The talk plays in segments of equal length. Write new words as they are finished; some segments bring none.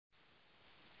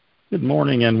Good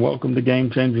morning and welcome to Game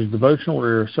Changers Devotional.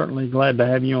 We're certainly glad to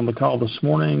have you on the call this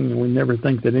morning. We never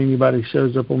think that anybody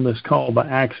shows up on this call by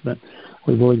accident.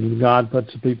 We believe that God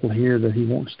puts the people here that He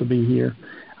wants to be here.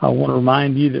 I want to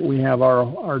remind you that we have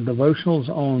our devotionals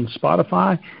on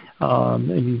Spotify. And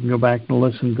you can go back and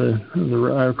listen to the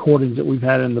recordings that we've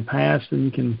had in the past, and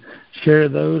you can share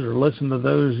those or listen to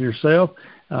those yourself,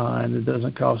 and it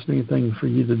doesn't cost anything for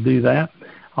you to do that.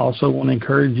 I also want to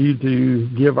encourage you to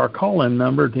give our call-in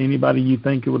number to anybody you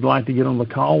think would like to get on the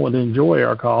call, would enjoy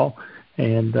our call.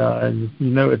 And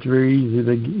it's very easy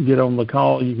to get on the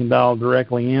call. You can dial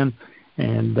directly in,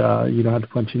 and you don't have to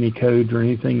punch any codes or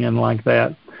anything in like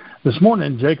that. This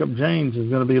morning, Jacob James is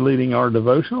going to be leading our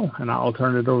devotional, and I'll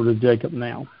turn it over to Jacob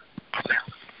now.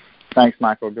 Thanks,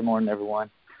 Michael. Good morning, everyone.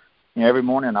 Every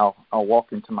morning I'll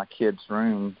walk into my kids'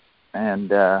 room,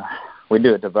 and we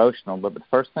do a devotional, but the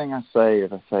first thing I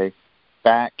say,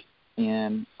 back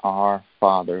in our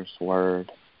Father's Word,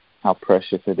 how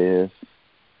precious it is.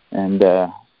 And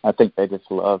I think they just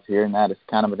love hearing that. It's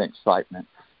kind of an excitement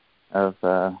of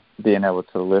being able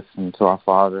to listen to our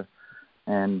Father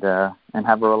and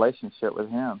have a relationship with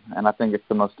Him. And I think it's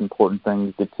the most important thing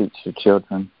you could teach your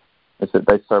children, is that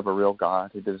they serve a real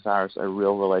God who desires a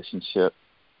real relationship.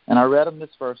 And I read them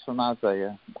this verse from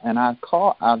Isaiah, and I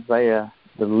call Isaiah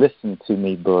the Listen to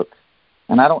Me book.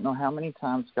 And I don't know how many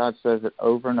times God says it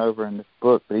over and over in this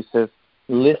book, but He says,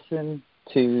 listen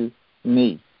to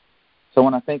me. So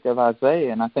when I think of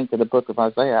Isaiah and I think of the book of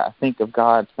Isaiah, I think of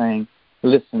God saying,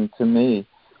 listen to me.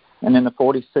 And in the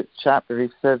 46th chapter, He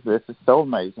says this. It's so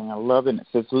amazing. I love it. It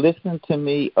says, listen to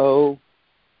me, O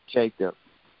Jacob.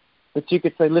 But you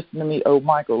could say, listen to me, O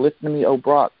Michael. Listen to me, O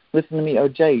Brock. Listen to me, O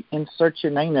Jay. Insert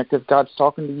your name there because God's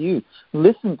talking to you.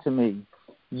 Listen to me,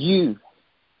 you.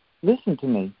 Listen to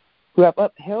me, who have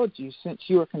upheld you since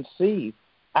you were conceived.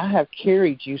 I have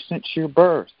carried you since your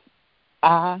birth.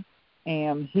 I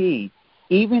am He.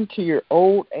 Even to your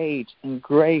old age and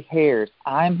gray hairs,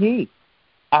 I am He.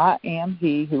 I am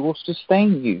He who will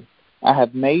sustain you. I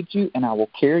have made you, and I will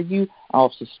carry you. I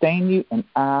will sustain you, and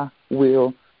I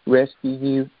will rescue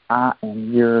you. I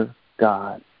am your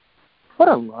God. What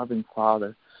a loving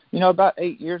Father. About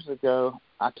 8 years ago,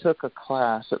 I took a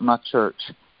class at my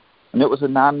church. And it was a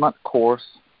 9-month course.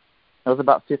 There was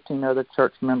about 15 other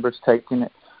church members taking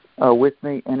it with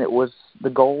me, and the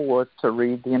goal was to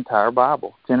read the entire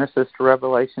Bible, Genesis to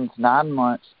Revelations, 9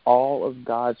 months, all of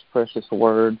God's precious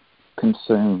Word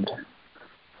consumed.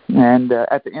 And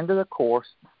at the end of the course,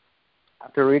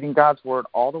 after reading God's Word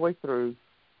all the way through,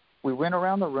 we went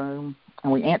around the room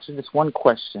and we answered this one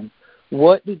question: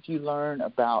 what did you learn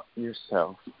about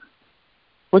yourself?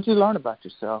 What did you learn about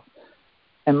yourself?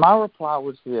 And my reply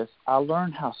was this: I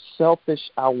learned how selfish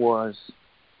I was,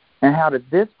 and how to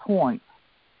this point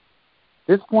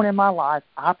in my life,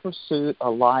 I pursued a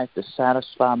life to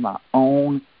satisfy my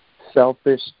own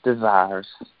selfish desires.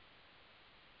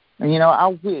 And I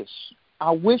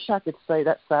wish I could say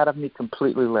that side of me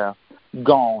completely left,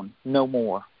 gone, no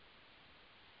more.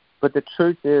 But the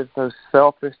truth is, those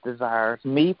selfish desires,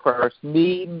 me first,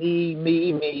 me,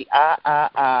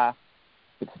 I,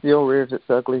 it still rears its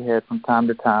ugly head from time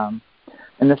to time.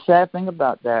 And the sad thing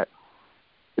about that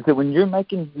is that when you're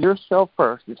making yourself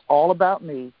first, it's all about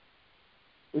me,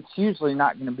 it's usually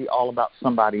not going to be all about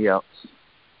somebody else.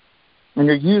 And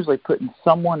you're usually putting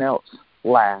someone else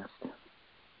last.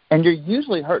 And you're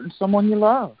usually hurting someone you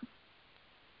love.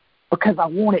 Because I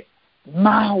want it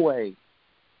my way.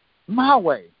 My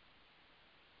way.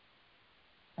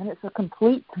 And it's a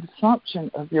complete consumption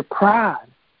of your pride.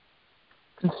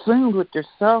 Consumed with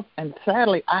yourself, and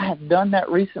sadly, I have done that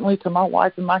recently to my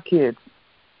wife and my kids.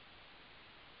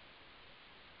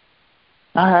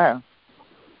 I have.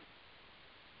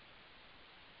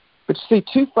 But see,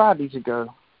 2 Fridays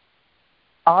ago,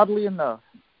 oddly enough,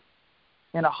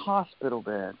 in a hospital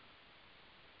bed,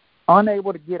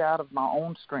 unable to get out of my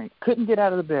own strength, couldn't get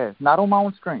out of the bed, not on my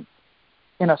own strength,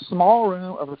 in a small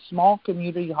room of a small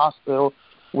community hospital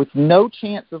with no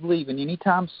chance of leaving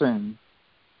anytime soon,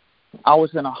 I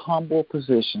was in a humble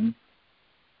position,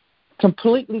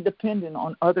 completely dependent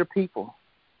on other people.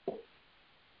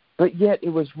 But yet it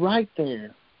was right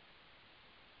there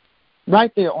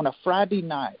on a Friday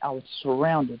night, I was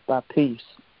surrounded by peace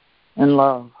and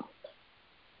love.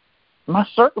 My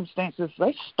circumstances,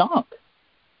 they stunk.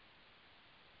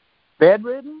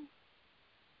 Bedridden,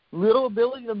 little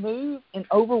ability to move, and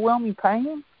overwhelming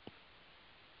pain.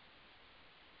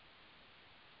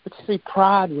 But see,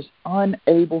 pride was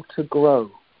unable to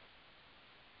grow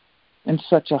in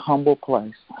such a humble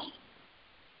place.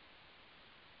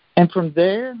 And from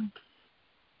there,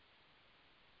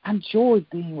 I enjoyed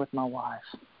being with my wife.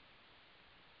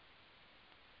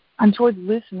 I enjoyed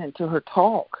listening to her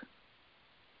talk.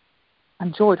 I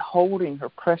enjoyed holding her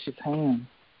precious hand.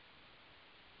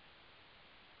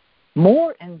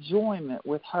 More enjoyment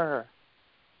with her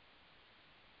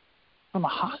from a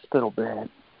hospital bed.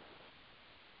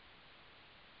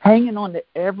 Hanging on to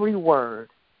every word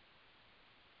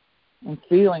and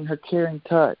feeling her caring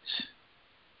touch.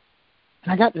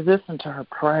 And I got to listen to her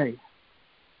pray.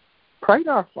 Pray to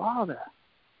our Father.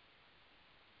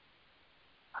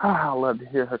 Oh, I love to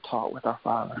hear her talk with our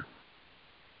Father.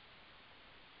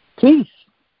 Peace.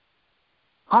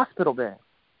 Hospital bed.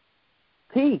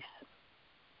 Peace.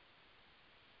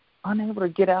 Unable to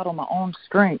get out on my own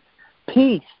strength.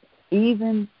 Peace,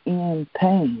 even in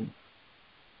pain.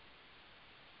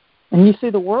 And you see,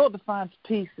 the world defines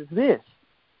peace as this.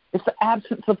 It's the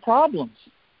absence of problems.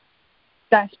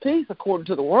 That's peace according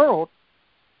to the world.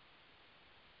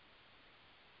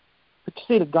 But you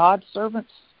see, to God's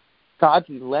servants, God's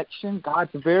election, God's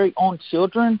very own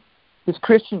children, His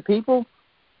Christian people,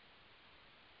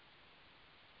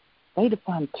 they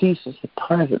define peace as the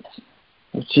presence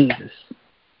of Jesus.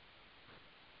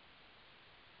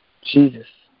 Jesus.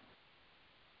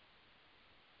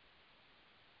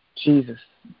 Jesus.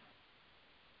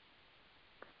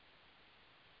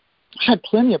 I had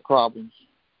plenty of problems.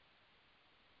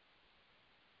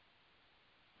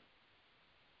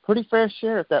 Pretty fair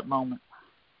share at that moment.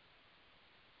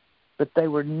 But they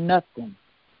were nothing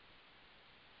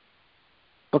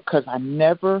because I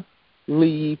never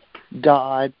leave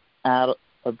God out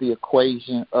of the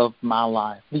equation of my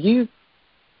life. Is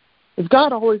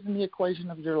God always in the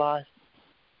equation of your life?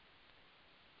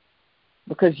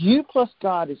 Because you plus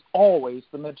God is always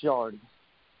the majority.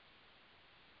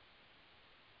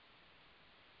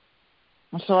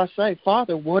 And so I say,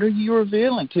 Father, what are you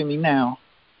revealing to me now?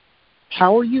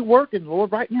 How are you working,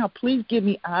 Lord? Right now, please give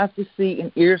me eyes to see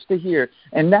and ears to hear.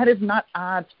 And that is not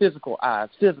physical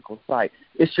sight.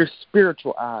 It's your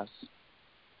spiritual eyes,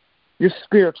 your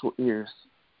spiritual ears.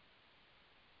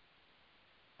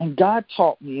 And God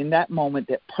taught me in that moment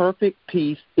that perfect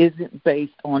peace isn't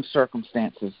based on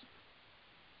circumstances,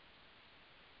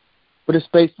 but it's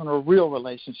based on a real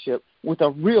relationship with a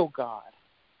real God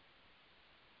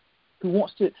who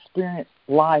wants to experience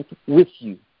life with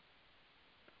you.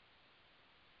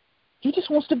 He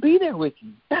just wants to be there with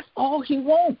you. That's all He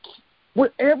wants.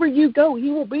 Wherever you go,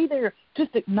 He will be there.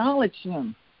 Just acknowledge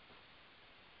Him.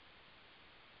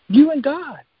 You and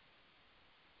God.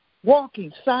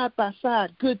 Walking side by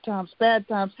side, good times, bad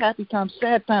times, happy times,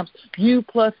 sad times. You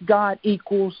plus God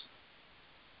equals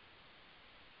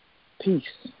peace.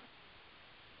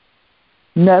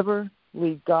 Never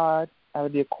leave God out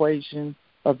of the equation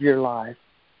of your life.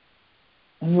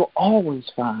 And you'll always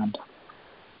find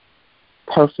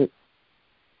perfect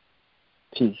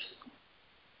peace.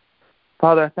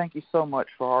 Father, I thank you so much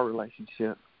for our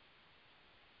relationship.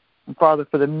 And Father,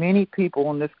 for the many people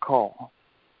on this call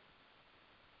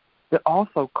that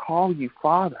also call you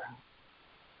Father.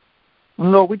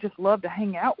 And Lord, we just love to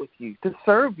hang out with you, to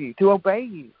serve you, to obey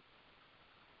you.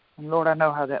 And Lord, I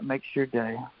know how that makes your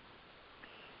day.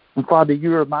 And Father,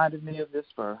 you reminded me of this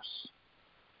verse,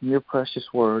 your precious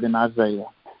word in Isaiah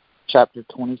chapter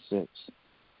 26.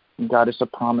 And God, it's a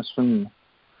promise from you.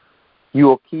 You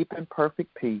will keep in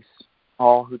perfect peace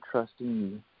all who trust in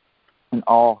you and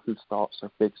all whose thoughts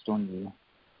are fixed on you.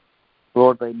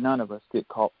 Lord, may none of us get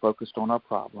caught focused on our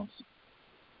problems,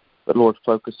 but Lord,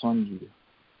 focus on you.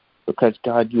 Because,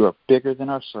 God, you are bigger than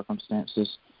our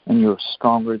circumstances and you are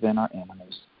stronger than our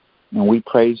enemies. And we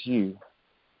praise you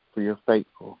for your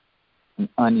faithful and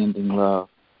unending love.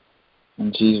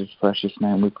 In Jesus' precious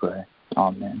name we pray.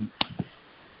 Amen.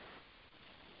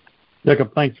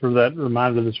 Jacob, thanks for that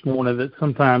reminder this morning that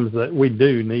sometimes that we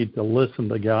do need to listen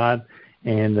to God,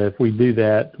 and if we do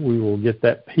that, we will get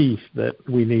that peace that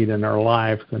we need in our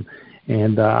lives.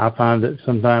 And I find that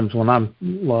sometimes when I'm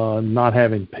not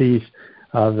having peace,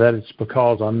 that it's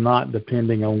because I'm not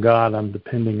depending on God, I'm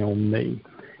depending on me.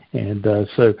 And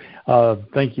so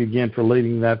thank you again for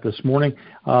leading that this morning.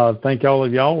 Thank all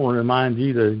of y'all. We'll remind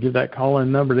you to give that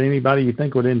call-in number to anybody you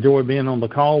think would enjoy being on the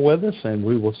call with us, and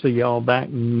we will see y'all back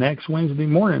next Wednesday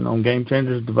morning on Game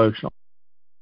Changers Devotional.